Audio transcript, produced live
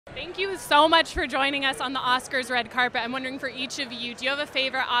Thank you so much for joining us on the Oscars red carpet. I'm wondering for each of you, do you have a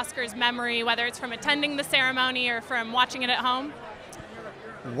favorite Oscars memory, whether it's from attending the ceremony or from watching it at home?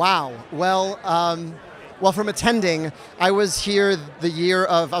 Wow. Well, from attending, I was here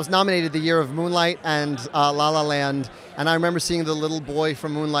I was nominated the year of Moonlight and La La Land, and I remember seeing the little boy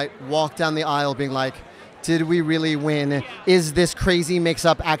from Moonlight walk down the aisle being like, did we really win? Is this crazy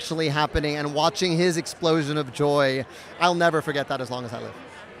mix-up actually happening? And watching his explosion of joy, I'll never forget that as long as I live.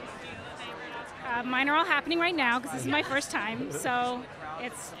 Mine are all happening right now because this is my first time, so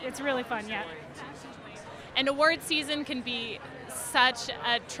it's really fun, yeah. And award season can be such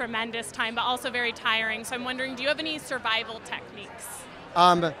a tremendous time, but also very tiring. So I'm wondering, do you have any survival techniques?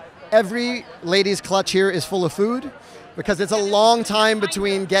 Every ladies' clutch here is full of food because it's a long time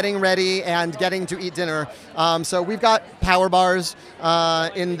between getting ready and getting to eat dinner. So we've got power bars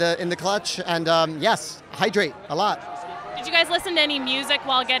in the clutch, and yes, hydrate a lot. Did you guys listen to any music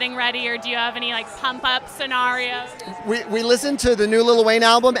while getting ready, or do you have any pump-up scenarios? We listened to the new Lil Wayne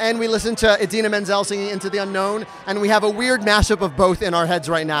album, and we listened to Idina Menzel singing Into the Unknown, and we have a weird mashup of both in our heads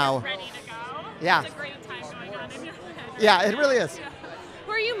right now. Ready to go? Yeah. It's a great time going on in your head. Yeah, it really is. Yeah.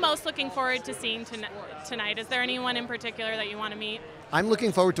 Who are you most looking forward to seeing tonight? Is there anyone in particular that you want to meet? I'm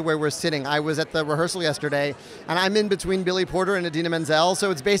looking forward to where we're sitting. I was at the rehearsal yesterday, and I'm in between Billy Porter and Idina Menzel,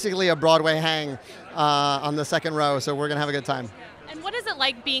 so it's basically a Broadway hang on the second row, so we're going to have a good time. And what is it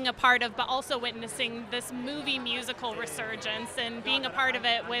like being a part of, but also witnessing this movie musical resurgence and being a part of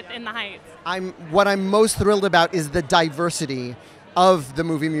it with In the Heights? What I'm most thrilled about is the diversity of the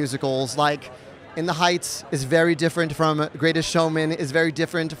movie musicals. Like, In the Heights is very different from Greatest Showman, is very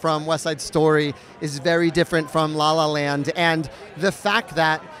different from West Side Story, is very different from La La Land. And the fact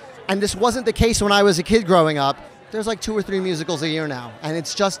that, and this wasn't the case when I was a kid growing up, there's like 2 or 3 musicals a year now. And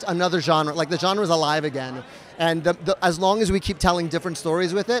it's just another genre. Like, the genre is alive again. And as long as we keep telling different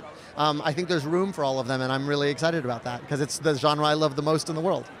stories with it, I think there's room for all of them. And I'm really excited about that because it's the genre I love the most in the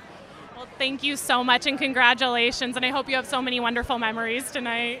world. Well, thank you so much and congratulations. And I hope you have so many wonderful memories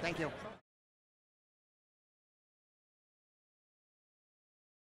tonight. Thank you.